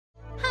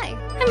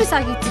I'm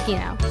Usagi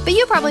Tsukino, but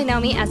you probably know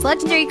me as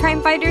legendary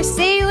crime fighter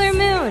Sailor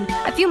Moon.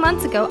 A few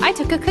months ago, I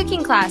took a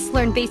cooking class,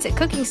 learned basic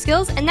cooking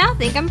skills, and now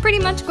think I'm pretty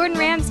much Gordon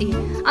Ramsay.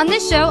 On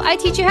this show, I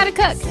teach you how to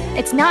cook.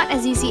 It's not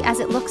as easy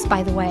as it looks,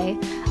 by the way.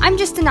 I'm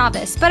just a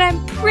novice, but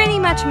I'm pretty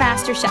much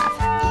Master Chef.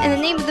 In the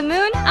name of the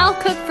moon, I'll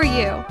cook for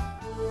you.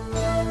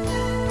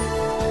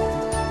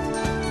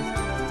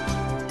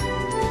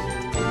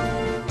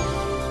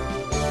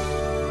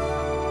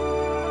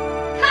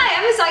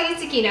 Usagi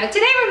Tsukino.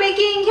 Today we're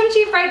making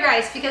kimchi fried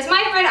rice because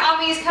my friend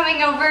Ami is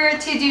coming over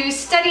to do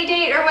study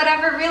date or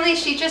whatever. Really,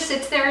 she just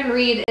sits there and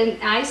read, and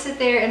I sit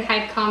there and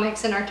hide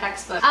comics in our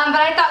textbook. But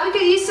I thought we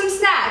could use some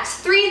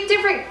snacks. 3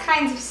 different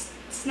kinds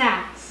of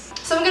snacks.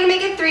 So I'm gonna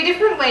make it 3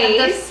 different ways.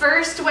 The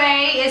first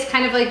way is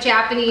kind of like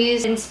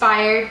Japanese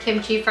inspired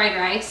kimchi fried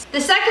rice.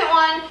 The second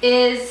one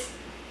is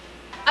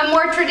a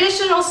more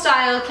traditional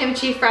style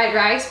kimchi fried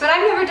rice, but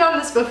I've never done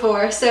this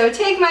before, so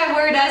take my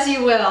word as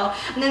you will.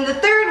 And then the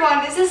third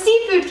one is a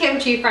seafood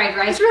kimchi fried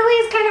rice. Really,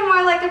 it's kind of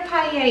more like a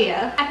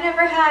paella. I've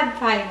never had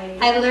paella.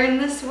 I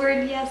learned this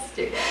word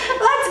yesterday.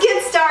 Let's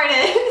get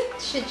started.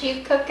 Should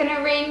you cook in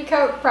a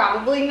raincoat?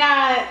 Probably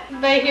not,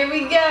 but here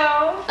we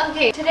go.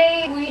 Okay,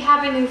 today we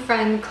have a new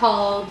friend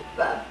called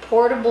a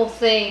portable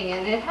thing,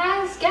 and it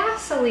has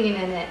gasoline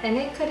in it, and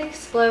it could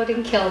explode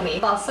and kill me.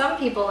 While some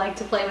people like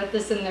to play with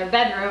this in their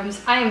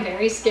bedrooms, I am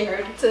very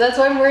scared. So that's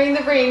why I'm wearing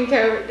the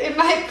raincoat. It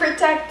might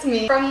protect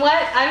me. From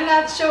what? I'm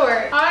not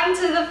sure. On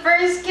to the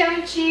first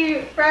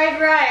kimchi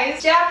fried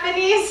rice,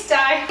 Japanese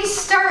style. Before we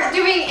start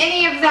doing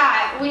any of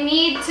that, we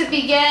need to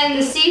begin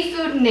the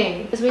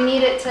seafooding, because we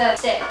need it to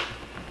stick.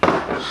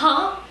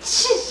 Huh?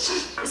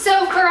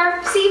 So for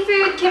our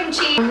seafood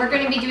kimchi, we're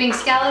going to be doing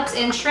scallops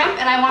and shrimp,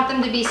 and I want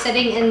them to be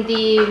sitting in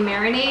the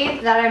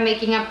marinade that I'm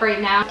making up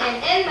right now. And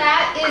in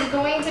that is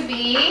going to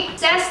be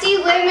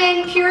zesty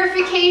lemon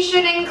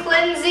purification and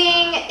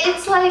cleansing.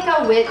 It's like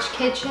a witch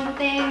kitchen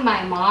thing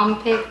my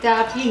mom picked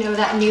up. You know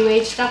that new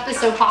age stuff is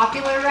so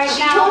popular right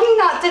now. She told me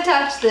not to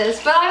touch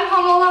this, but I'm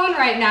home alone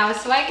right now,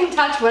 so I can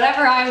touch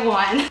whatever I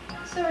want.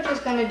 So we're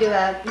just gonna do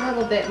a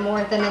little bit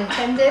more than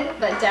intended,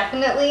 but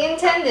definitely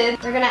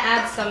intended. We're gonna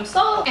add some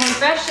salt and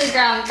freshly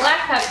ground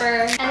black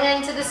pepper. And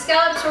then to the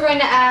scallops, we're going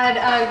to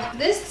add,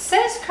 this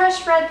says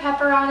crushed red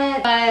pepper on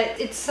it, but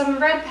it's some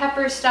red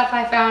pepper stuff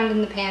I found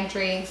in the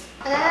pantry.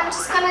 And then I'm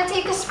just gonna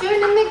take a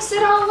spoon and mix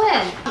it all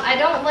in. I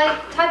don't like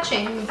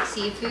touching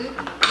seafood,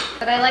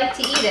 but I like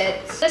to eat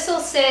it. This will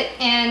sit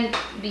and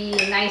be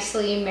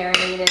nicely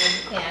marinated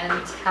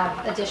and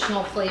have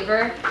additional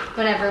flavor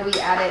whenever we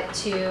add it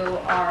to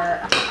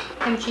our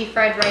kimchi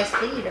fried rice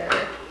later.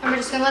 And we're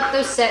just gonna let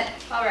those sit.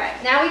 All right,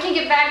 now we can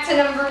get back to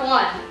number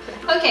 1.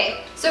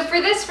 Okay, so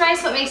for this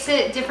rice, what makes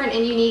it different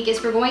and unique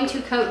is we're going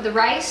to coat the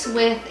rice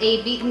with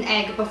a beaten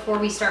egg before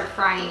we start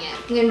frying it.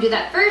 I'm gonna do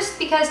that first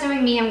because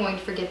knowing me, I'm going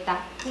to forget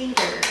that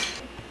later.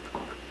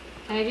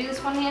 Can I do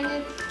this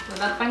one-handed? We're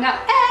about to find out.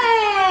 Hey!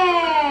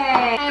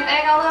 I have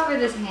egg all over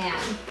this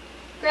hand.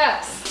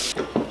 Gross.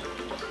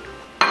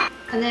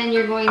 And then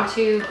you're going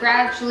to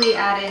gradually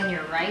add in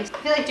your rice. I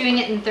feel like doing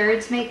it in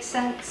thirds makes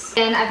sense.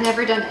 And I've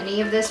never done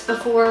any of this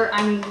before.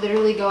 I'm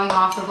literally going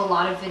off of a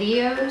lot of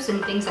videos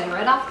and things I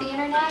read off the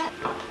internet.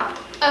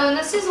 Oh, and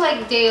this is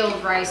like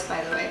day-old rice,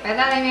 by the way. By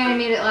that I mean I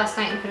made it last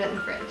night and put it in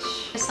the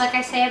fridge. Just like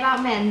I say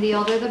about men, the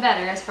older the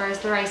better as far as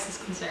the rice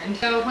is concerned.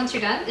 So once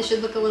you're done, it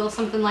should look a little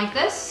something like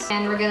this.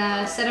 And we're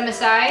gonna set them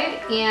aside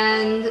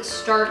and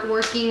start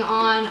working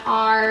on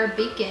our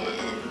bacon.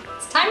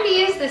 It's time to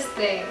use this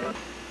thing.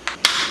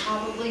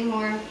 Probably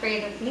more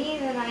afraid of me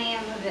than I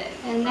am of it.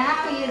 And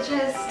now you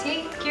just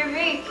take your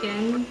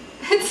bacon.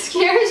 It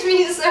scares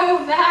me so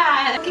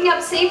bad. Looking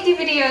up safety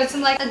videos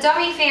and like a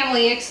dummy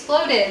family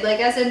exploded.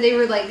 Like as in they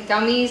were like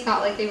dummies,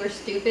 not like they were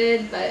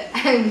stupid, but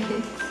I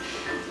mean.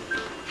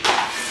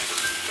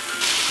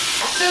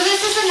 So this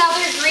is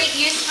another great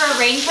use for a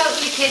raincoat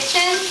in the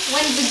kitchen.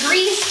 When the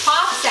grease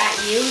pops at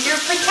you,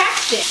 you're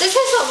protected. This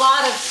is a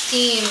lot of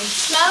steam.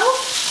 Smoke?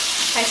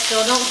 I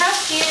still don't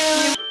trust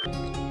you.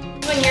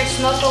 When your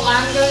smoke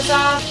alarm goes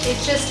off, it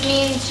just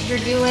means you're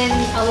doing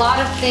a lot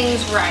of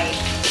things right.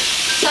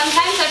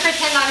 Sometimes I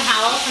pretend I'm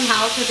Howl from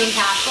Howl's Moving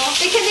Castle.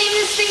 They could name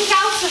this thing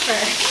Calcifer.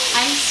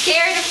 I'm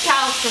scared of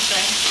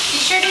Calcifer. Be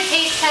sure to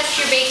taste test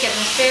your bacon,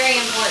 that's very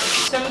important.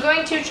 So I'm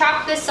going to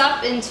chop this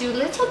up into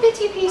little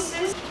bitty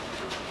pieces.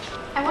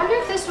 I wonder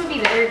if this would be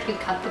better if you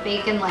cut the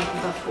bacon like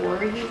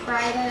before you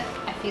fried it.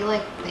 I feel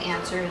like the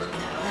answer is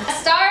no. The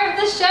star of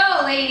the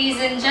show, ladies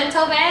and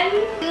gentlemen.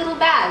 A little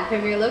bag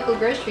from your local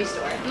grocery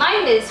store.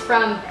 Mine is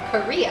from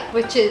Korea,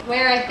 which is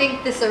where I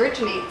think this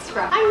originates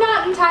from. I'm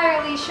not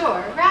entirely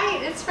sure,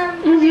 right? It's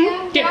from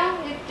Korea? Yeah.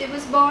 It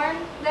was born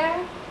there?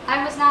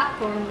 I was not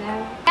born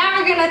there. Now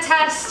we're gonna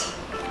test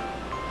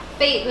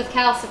bait with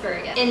calcifer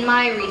again. In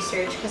my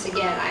research, because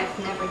again, I've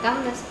never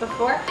done this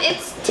before,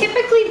 it's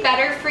typically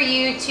better for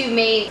you to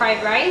make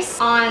fried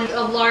rice on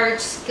a large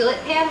skillet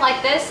pan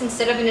like this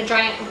instead of in a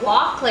giant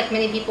wok like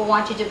many people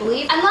want you to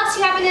believe, unless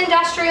you have an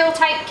industrial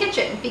type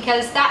kitchen,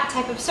 because that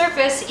type of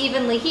surface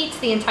evenly heats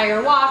the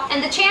entire wok,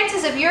 and the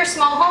chances of your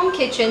small home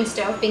kitchen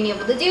stove being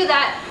able to do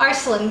that are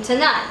slim to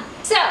none.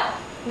 So,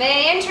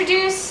 may I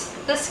introduce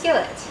the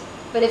skillet?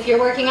 But if you're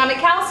working on a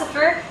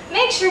calcifer,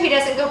 make sure he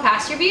doesn't go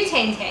past your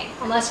butane tank,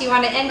 unless you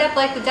want to end up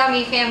like the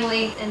dummy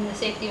family in the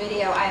safety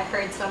video I've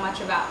heard so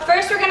much about.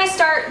 First, we're going to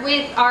start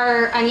with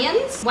our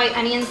onions, white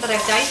onions that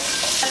I've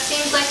diced. That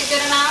seems like a good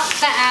amount.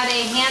 I'm going to add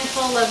a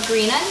handful of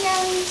green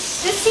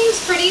onions. This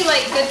seems pretty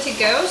like good to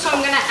go, so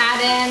I'm going to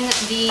add in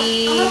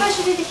the... I don't know if I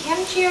should do the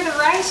kimchi or the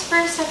rice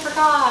first, I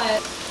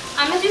forgot.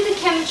 I'm going to do the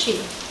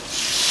kimchi.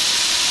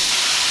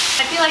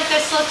 I feel like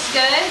this looks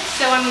good,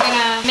 so I'm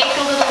gonna make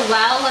a little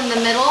well in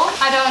the middle.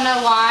 I don't know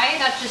why,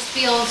 that just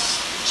feels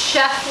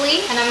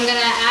chefly. And I'm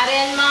gonna add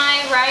in my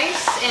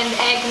rice and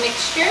egg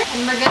mixture,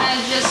 and we're gonna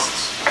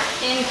just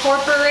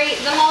incorporate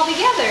them all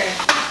together.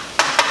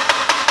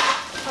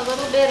 A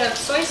little bit of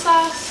soy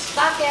sauce,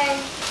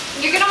 sake.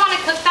 You're gonna wanna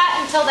cook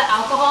that until the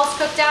alcohol's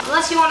cooked out,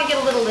 unless you wanna get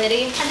a little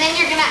litty. And then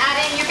you're gonna add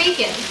in your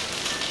bacon.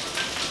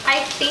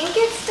 I think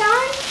it's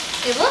done.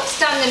 It looks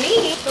done to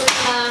me. So we're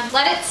gonna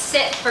let it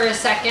sit for a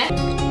second.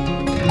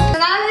 So now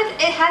that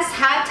it has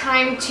had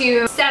time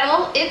to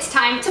settle, it's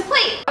time to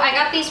plate. I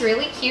got these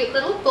really cute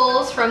little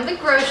bowls from the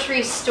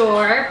grocery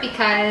store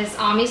because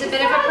Ami's a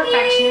bit of a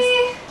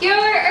perfectionist. You're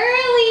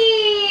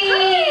early!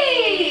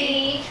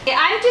 Hi!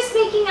 I'm just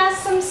making us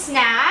some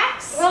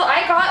snacks. Well,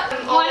 I got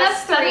one of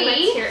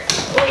 3. Here.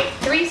 Wait,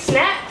 3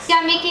 snacks? Yeah,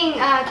 I'm making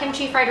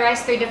kimchi fried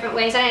rice 3 different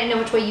ways. I didn't know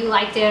which way you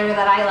liked it or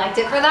that I liked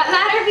it for that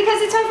matter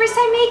because it's my first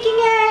time making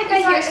it.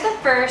 But here's the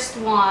first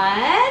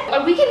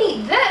one. We can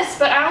eat this,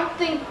 but I don't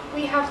think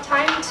we have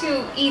time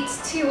to eat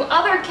 2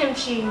 other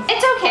kimchis.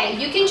 It's okay.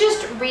 You can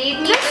just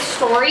read me the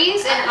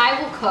stories and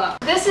I will cook.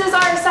 This is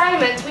our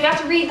assignment. We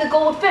have to read The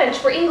Goldfinch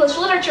for English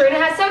literature, and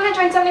it has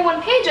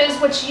 771 pages,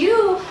 which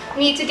you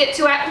need to get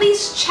to at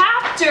least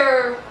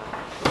chapter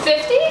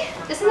 50?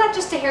 Isn't that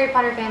just a Harry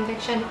Potter fan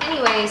fiction?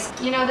 Anyways,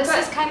 you know, this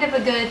is kind of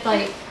a good,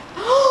 like...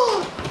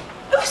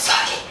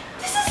 Usagi!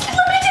 This is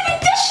limited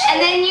edition!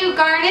 And then you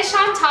garnish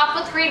on top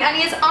with green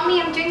onions.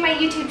 Ami, I'm doing my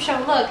YouTube show.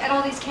 Look at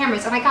all these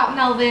cameras. And I got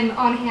Melvin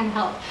on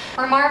handheld.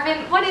 Or Marvin,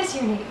 what is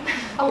your name?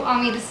 Oh,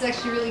 Ami, this is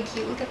actually really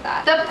cute. Look at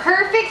that. The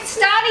perfect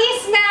study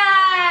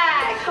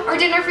snack! Or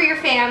dinner for your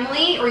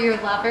family, or your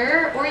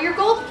lover, or your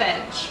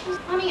goldfinch.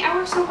 Ami, I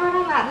worked so hard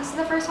on that. This is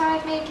the first time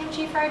I've made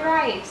kimchi fried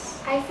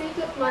rice. I saved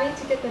up money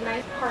to get the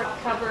nice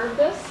hardcover of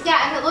this.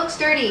 Yeah, and it looks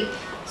dirty.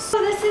 So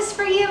this is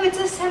for you. It's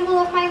a symbol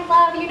of my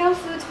love. You know,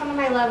 food's one of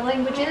my love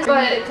languages.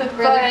 But cook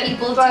for other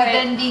people to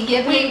then be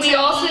given to we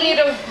also me. need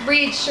to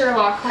read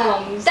Sherlock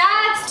Holmes.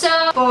 That's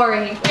so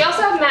boring. We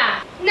also have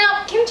math.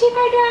 Nope, kimchi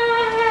fried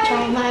rice.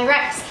 Try my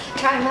rice.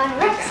 Try my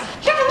rice.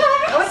 Try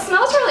my rice. Oh, it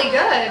smells really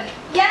good.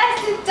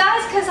 Yes, it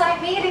does, because I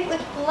made it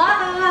with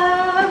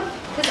love.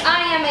 Because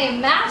I am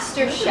a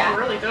master chef. It's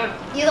really good.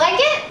 You like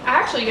it?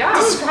 Actually, yeah.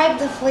 Describe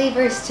the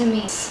flavors to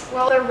me.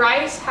 Well, the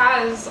rice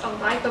has a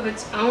life of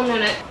its own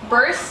and it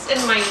bursts in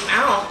my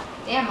mouth.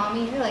 Damn,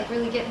 Mommy, you're like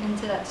really getting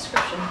into that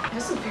description.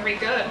 This is very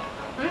good.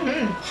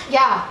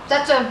 Yeah,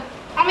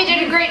 Mommy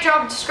did a great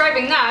job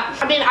describing that.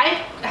 I mean,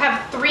 I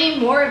have 3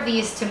 more of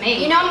these to make.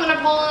 You know I'm gonna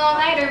pull an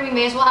all-nighter. We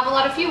may as well have a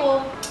lot of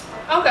fuel.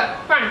 Okay,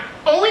 fine.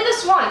 Only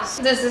this once.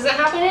 This isn't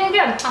happening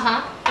again.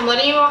 I'm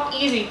letting you off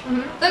easy.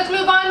 Let's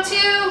move on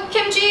to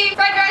kimchi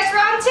fried rice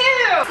round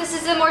 2. This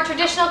is a more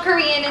traditional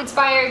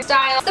Korean-inspired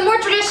style. It's the more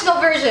traditional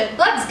version.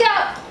 Let's go.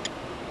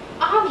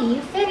 Ami,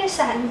 you finished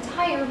that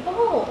entire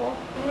bowl.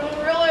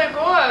 Really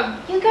good.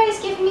 You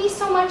guys give me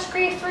so much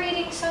grief for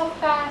eating so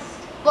fast.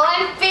 Well,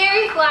 I'm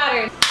very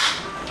flattered.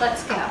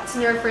 Let's go. It's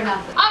nerve for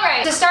nothing. All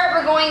right, to start,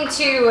 we're going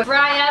to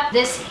fry up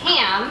this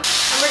ham,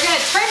 and we're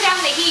gonna turn down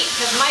the heat,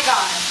 because my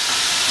God.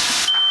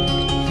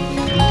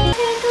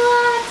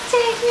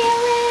 Take me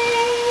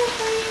away,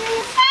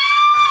 please.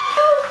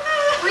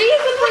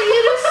 Reason for you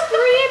to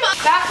scream.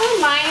 That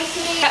reminds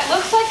me, that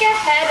looks like a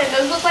head, and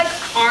those look like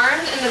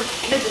arms, and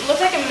it looks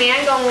like a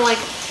man going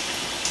like...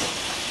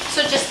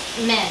 So just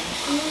men.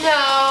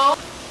 No.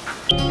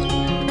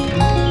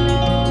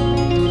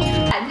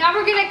 Now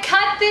we're gonna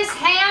cut this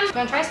ham. You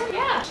wanna try some?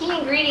 Yeah. Key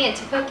ingredient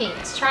to cooking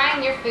is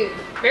trying your food.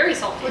 Very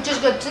salty. Which is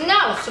good to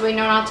know, so we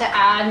know not to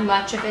add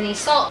much of any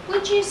salt.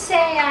 Would you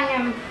say I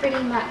am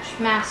pretty much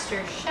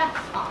master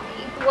chef, Ami?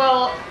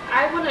 Well,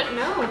 I wouldn't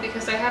know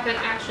because I haven't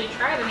actually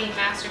tried any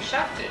Master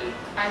Chef food.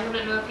 I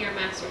wouldn't know if you're a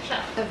Master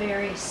Chef. A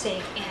very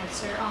safe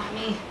answer,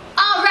 Ami.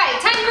 All right,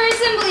 time for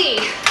assembly.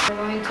 We're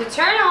going to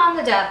turn on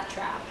the death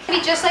trap.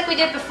 Maybe just like we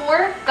did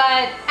before,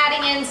 but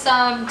adding in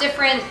some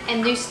different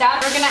and new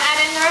stuff. We're gonna add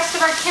in the rest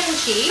of our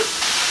kimchi.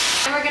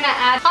 And we're gonna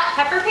add hot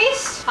pepper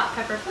paste, hot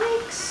pepper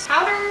flakes,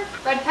 powder,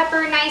 red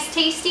pepper, nice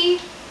tasty,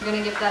 We're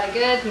gonna give that a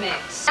good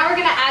mix. Now we're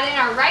gonna add in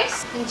our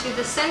rice into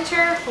the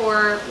center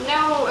for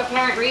no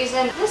apparent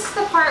reason. This is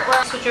the part where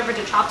I switch over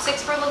to chopsticks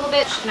for a little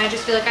bit, and I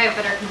just feel like I have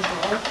better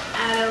control.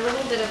 Add a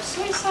little bit of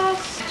soy sauce,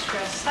 extra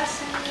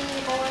sesame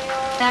oil.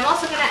 And I'm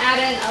also gonna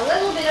add in a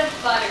little bit of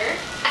butter.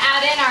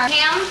 Add in our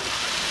ham.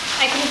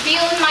 I can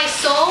feel in my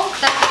soul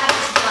that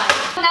is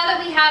done. Now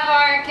that we have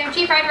our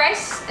kimchi fried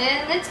rice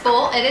in its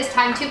bowl, it is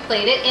time to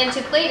plate it. And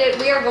to plate it,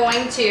 we are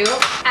going to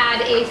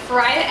add a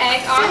fried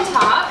egg on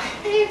top.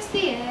 It's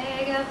the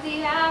egg of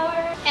the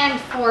hour. And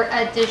for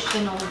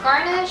additional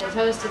garnish,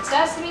 toasted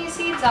sesame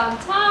seeds on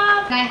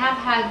top. And I have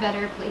had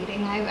better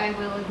plating, I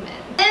will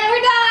admit. And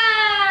we're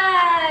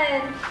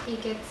done! He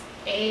gets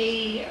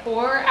a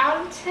 4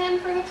 out of 10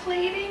 for the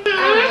plating. I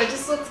don't know, it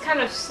just looks kind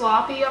of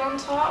sloppy on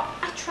top.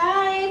 I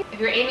tried. If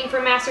you're aiming for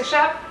Master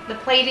Chef, the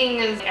plating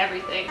is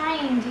everything.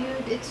 Fine,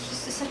 dude. It's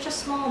just such a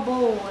small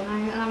bowl,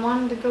 and I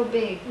wanted to go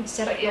big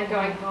instead of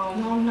going home.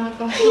 No, I'm not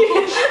going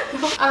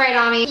home. All right,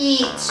 Ami,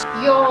 eat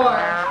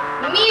your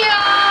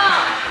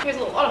meal. There's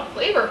a lot of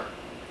flavor.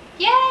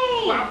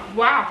 Yay!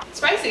 Wow.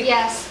 Spicy.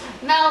 Yes.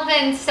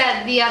 Melvin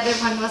said the other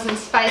one wasn't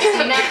spicy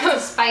enough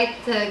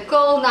despite the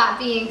goal not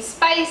being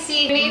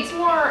spicy. It needs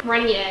more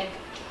runny egg.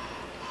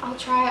 I'll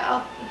try it.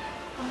 I'll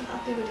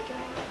do it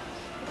again.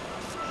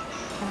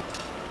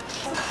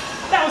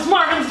 That was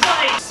Marvin's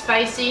bite!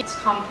 Spicy, it's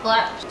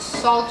complex, it's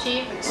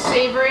salty, it's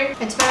savory.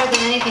 It's better than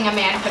anything a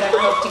man could ever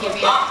hope to give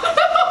you.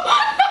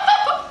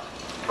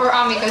 Or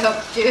Ami could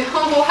hope to do.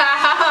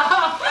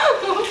 Wow!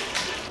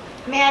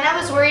 Man, I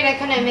was worried I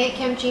couldn't make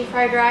kimchi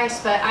fried rice,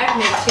 but I've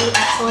made 2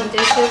 excellent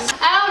dishes.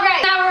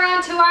 Alright, now we're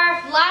on to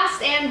our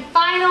last and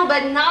final,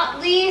 but not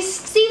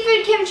least,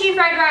 seafood kimchi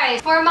fried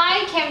rice. For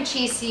my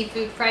kimchi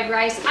seafood fried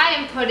rice, I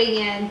am putting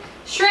in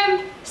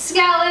shrimp,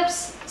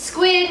 scallops,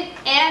 squid,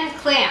 and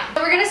clam.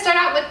 So we're gonna start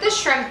out with the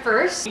shrimp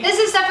first. This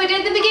is stuff we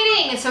did at the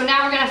beginning, and so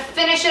now we're gonna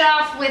finish it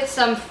off with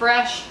some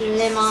fresh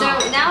lemon. So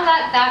now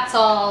that that's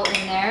all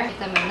in there, give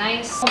them a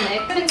nice mix.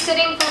 They've been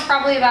sitting for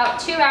probably about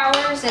 2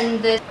 hours in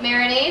the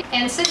marinade,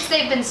 and since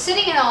they've been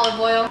sitting in olive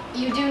oil,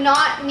 you do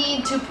not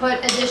need to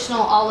put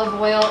additional olive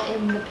oil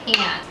in the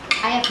pan.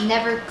 I have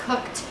never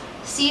cooked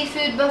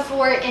seafood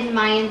before in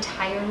my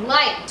entire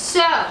life.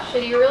 So,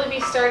 should you really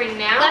be starting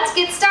now? Let's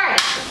get started.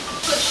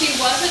 But she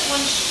wasn't when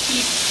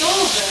she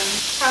stole them.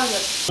 How's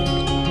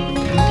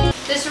it?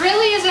 This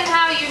really isn't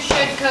how you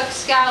should cook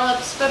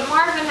scallops, but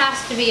Marvin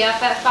has to be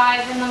up at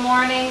 5 in the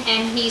morning,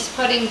 and he's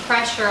putting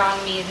pressure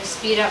on me to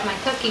speed up my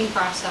cooking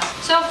process.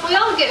 So if we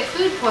all get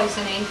food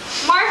poisoning,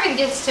 Marvin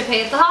gets to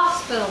pay the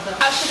hospital bill.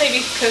 How should they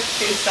be cooked,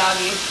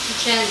 Usagi?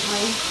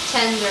 Gently,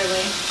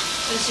 tenderly,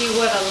 as you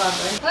would a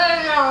lover.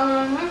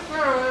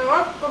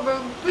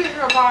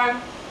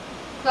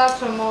 That's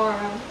some more.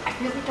 I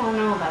really don't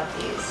know about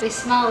these. They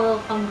smell a little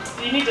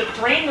funky. You need to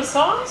drain the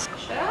sauce?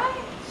 Should I?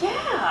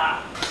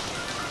 Yeah.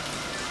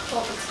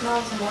 Well, it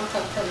smells more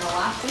cooked than the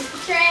last one.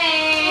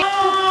 Drain!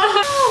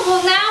 Oh,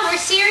 well, now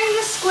we're searing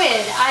the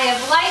squid. I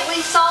have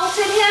lightly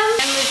salted him,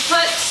 and we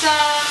put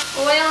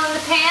some oil in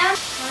the pan.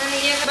 We're going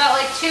to give about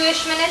like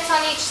 2-ish minutes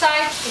on each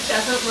side. It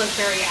doesn't look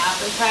very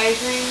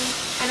appetizing.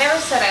 I never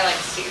said I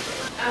like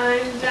seafood.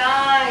 I'm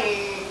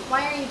dying.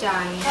 Why are you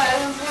dying?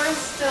 Because we're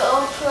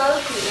still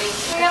cooking.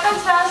 We have a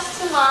test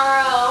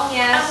tomorrow.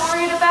 Yes. I'm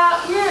worried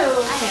about you.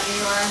 I know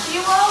you are.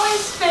 You always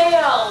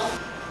fail.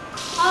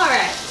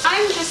 Alright,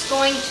 I'm just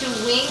going to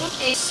wing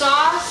a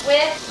sauce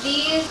with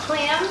these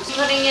clams,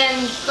 putting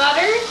in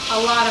butter, a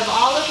lot of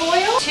olive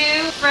oil,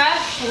 2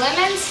 fresh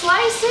lemon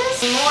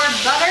slices, more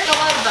butter, a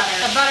lot of butter,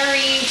 a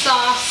buttery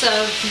sauce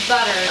of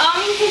butter.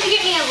 Could you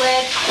get me a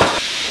lid?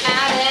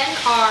 Add in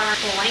our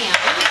lamb,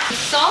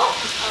 salt,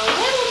 a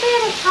little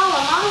bit of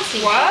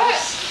calamansi.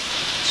 What?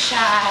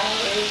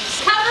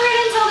 Chives. Cover it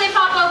until they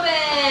pop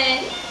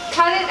open.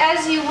 Cut it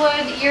as you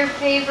would your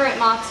favorite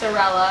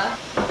mozzarella.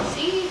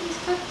 See, he's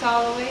cooked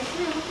all the way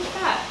through. Look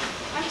at that.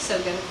 I'm so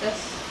good at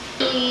this.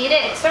 Eat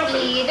it.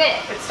 Eat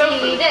it.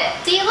 Eat it.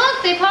 See,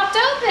 look, they popped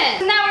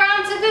open. So now we're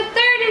on to the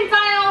third and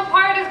final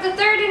part of the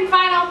third and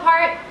final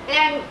part.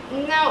 And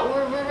no,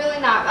 we're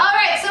really not. All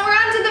right, so we're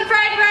on to the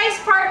fried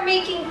rice part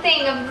making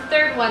thing of the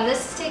third one.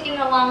 This is taking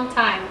a long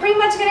time. Pretty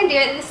much gonna do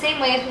it in the same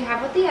way as we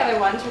have with the other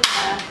ones. We're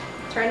gonna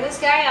turn this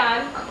guy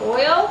on,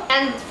 oil.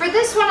 And for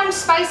this one, I'm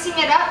spicing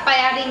it up by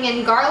adding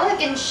in garlic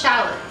and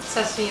shallots.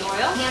 Sesame oil,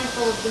 a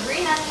handful of the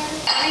green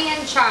onions,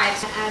 3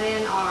 chives. Add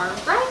in our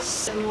rice,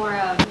 some more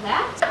of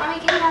that. Mommy,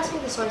 can you pass me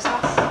the soy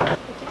sauce?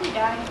 Did you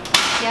die?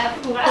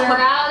 Yep, we're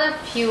out of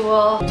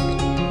fuel.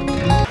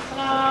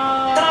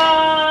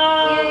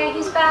 Yay,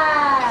 he's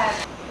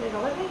back. Did it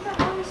eliminate that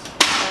noise?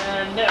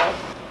 No.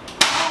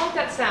 I like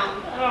that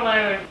sound. I don't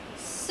know.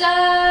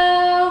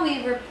 So,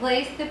 we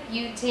replaced the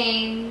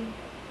butane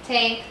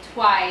tank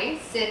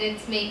twice, and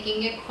it's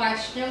making a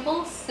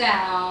questionable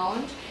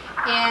sound.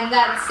 And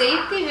that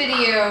safety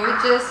video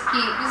just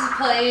keeps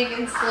playing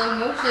in slow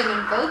motion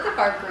in both of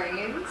our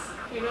brains.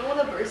 You don't want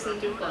to burst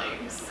into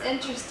flames.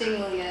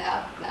 Interestingly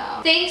enough,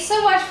 now. Thanks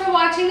so much for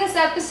watching this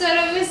episode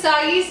of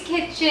Usagi's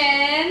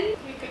Kitchen.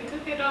 You can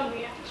cook it on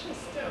the ashes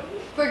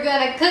stove. We're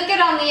gonna cook it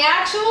on the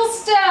actual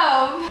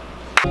stove.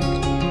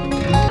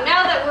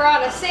 Now that we're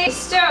on a safe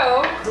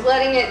stove,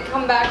 letting it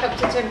come back up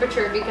to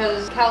temperature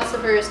because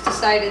Calcifer's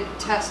decided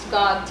to test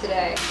God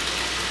today.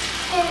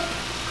 Put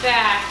it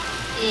back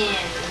in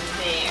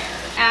there.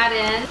 Add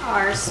in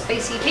our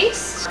spicy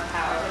paste, our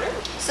powder.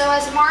 So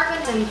as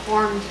Marvin's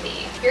informed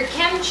me, your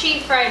kimchi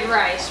fried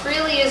rice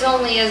really is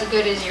only as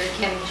good as your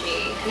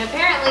kimchi. And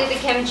apparently the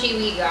kimchi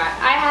we got,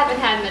 I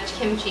haven't had much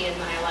kimchi in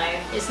my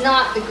life, is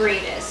not the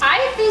greatest.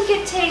 I think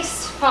it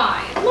tastes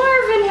fine.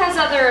 Marvin has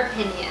other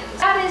opinions.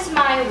 That is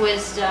my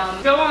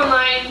wisdom. Go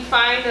online,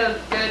 find a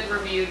good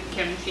reviewed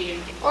kimchi.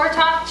 Or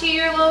talk to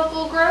your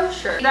local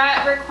grocer.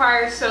 That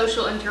requires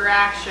social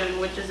interaction,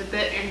 which is a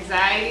bit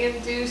anxiety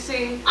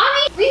inducing.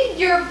 Ami, read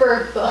your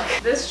bird book.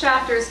 This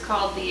chapter is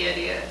called The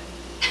Idiot.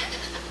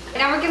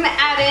 Now we're gonna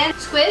add in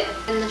squid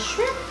and the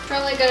shrimp. We're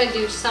only gonna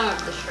do some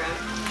of the shrimp.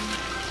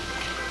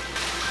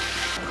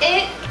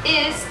 It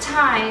is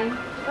time to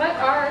put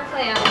our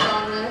clams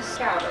on this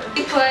chowder.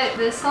 We put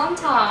this on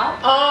top.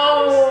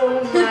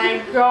 Oh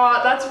my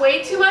god, that's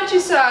way too much,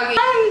 Usagi.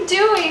 I'm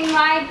doing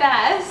my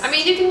best. I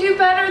mean, you can do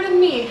better than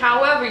me.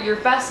 However, your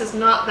best is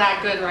not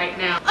that good right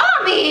now.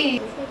 Ami!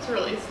 This looks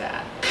really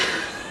sad.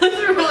 This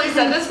is really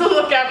sad. This will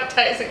look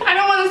appetizing. I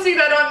don't want to see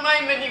that on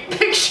my menu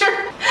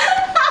picture.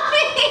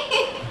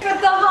 Put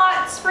the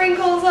hot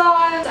sprinkles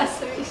on.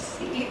 Sesame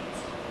seeds.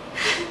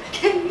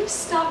 Can you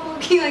stop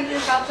looking like you're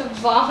about to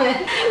vomit?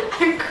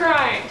 I'm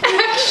crying.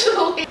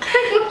 Actually,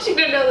 I want you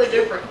to know the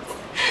difference.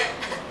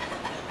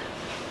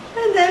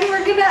 And then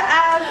we're gonna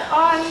add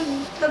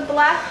on the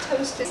black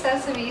toasted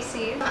sesame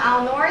seeds.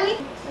 Al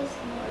nori.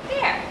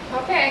 There.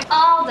 Okay.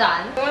 All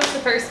done. Who wants the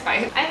first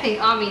bite? I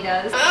think Ami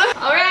does.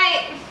 All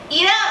right.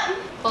 Eat up.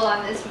 Hold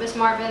on. Is Miss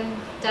Marvin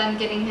done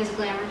getting his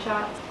glamour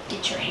shots?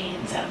 Get your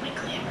hands out of my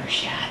glamour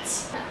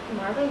shots.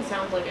 Marvin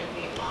sounds like a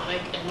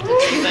demonic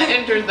entity that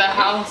entered the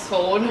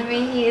household. I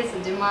mean, he is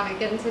a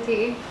demonic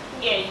entity.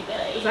 Yeah, you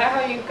bet. Is that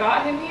how you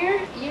got him here?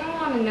 You don't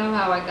want to know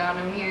how I got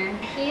him here.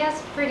 He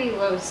has pretty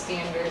low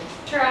standards.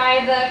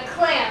 Try the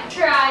clam.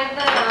 Try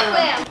the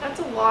clam. That's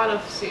a lot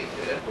of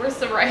seafood. Where's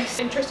the rice?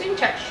 Interesting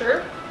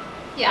texture.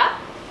 Yeah.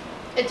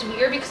 It's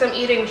weird because I'm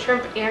eating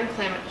shrimp and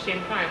clam at the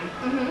same time.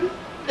 Mm-hmm.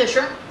 The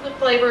shrimp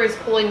flavor is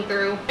pulling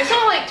through. It's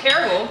not like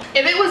terrible.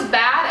 If it was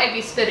bad, I'd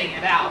be spitting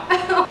it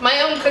out.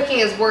 My own cooking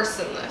is worse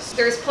than this.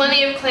 There's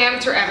plenty of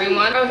clams for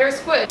everyone. Oh, here's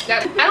squid.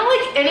 I don't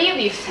like any of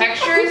these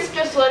textures,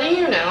 just letting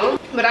you know.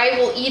 But I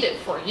will eat it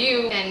for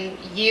you, and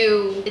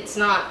you, it's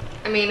not,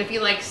 I mean, if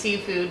you like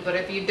seafood, but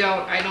if you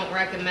don't, I don't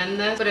recommend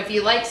this. But if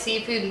you like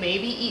seafood,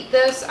 maybe eat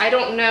this. I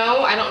don't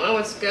know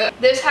what's good.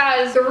 This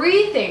has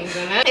 3 things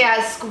in it. It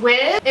has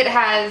squid, it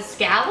has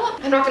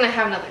scallop. I'm not gonna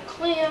have another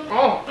clam.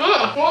 Oh,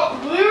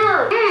 what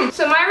weird.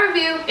 So my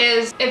review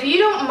is, if you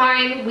don't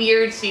mind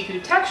weird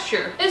seafood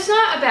texture, it's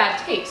not a bad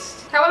taste.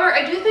 However,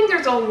 I do think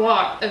there's a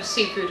lot of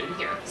seafood in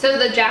here. So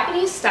the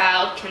Japanese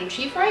style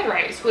kimchi fried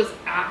rice was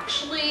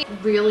actually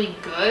really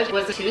good. It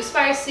wasn't too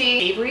spicy,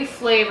 savory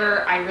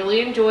flavor. I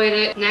really enjoyed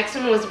it. Next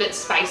one was a bit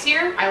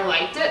spicier. I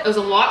liked it. It was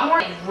a lot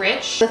more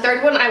rich. The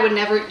third one I would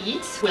never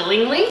eat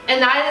willingly,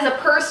 and that is a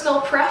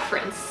personal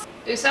preference.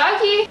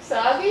 Usagi?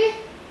 Usagi?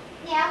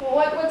 Yeah.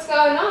 Well, what's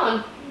going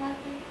on?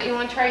 Nothing. You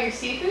want to try your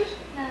seafood?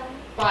 No.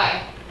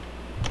 Why?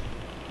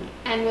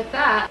 And with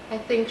that, I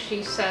think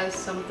she says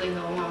something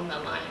along the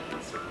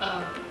lines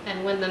of,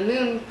 and when the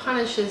moon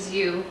punishes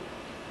you,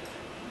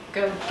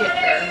 go get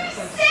her. Or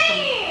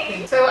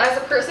something. So as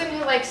a person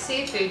who likes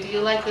seafood, do you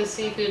like the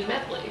seafood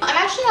medley? I'm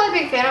actually not a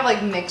big fan of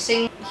like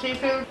mixing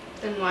seafood.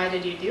 Then why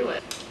did you do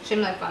it?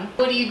 Seemed like fun.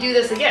 Would you do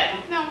this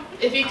again? No.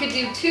 If you could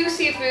do 2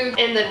 seafood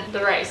and the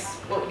rice,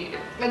 what would you do?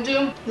 I'd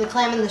do the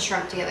clam and the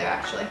shrimp together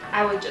actually.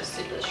 I would just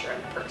do the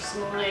shrimp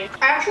personally.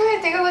 Actually, I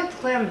think I like the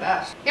clam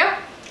best. Yeah,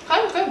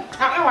 kind of good.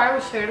 I don't know why I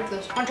was scared of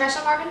this. Want to try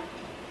some, Marvin?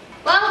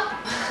 Well,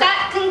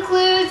 that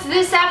concludes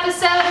this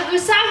episode of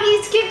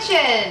Usagi's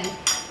Kitchen,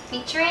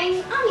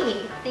 featuring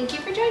Ami. Thank you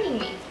for joining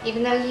me,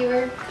 even though you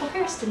were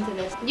coerced into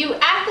this. You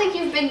act like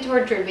you've been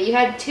tortured, but you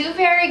had 2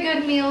 very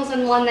good meals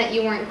and one that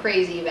you weren't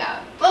crazy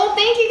about. Well,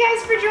 thank you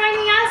guys for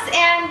joining us,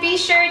 and be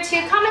sure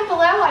to comment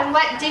below on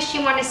what dish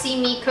you want to see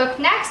me cook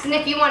next, and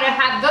if you want to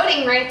have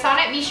voting rights on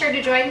it, be sure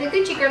to join the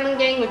Gucci Gremlin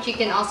Gang, which you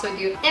can also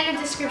do in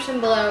the description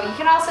below. You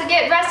can also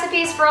get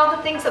recipes for all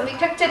the things that we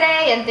cooked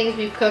today and things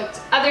we've cooked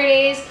other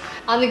days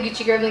on the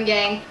Gucci Gremlin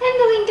Gang, and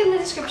the link in the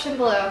description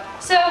below.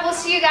 So we'll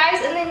see you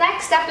guys in the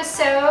next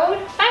episode.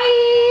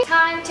 Bye!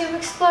 Time to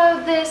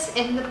explode this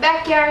in the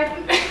backyard.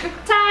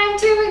 Time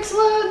to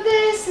explode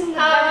this in the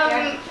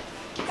backyard.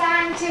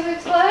 Time to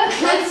explode.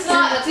 Let's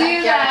not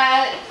do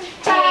that.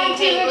 Time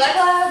to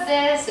explode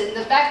this in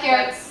the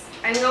backyard.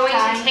 I'm going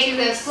to take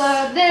this.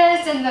 Explode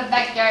this in the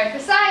backyard for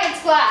science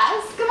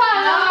class. Come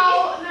on. No.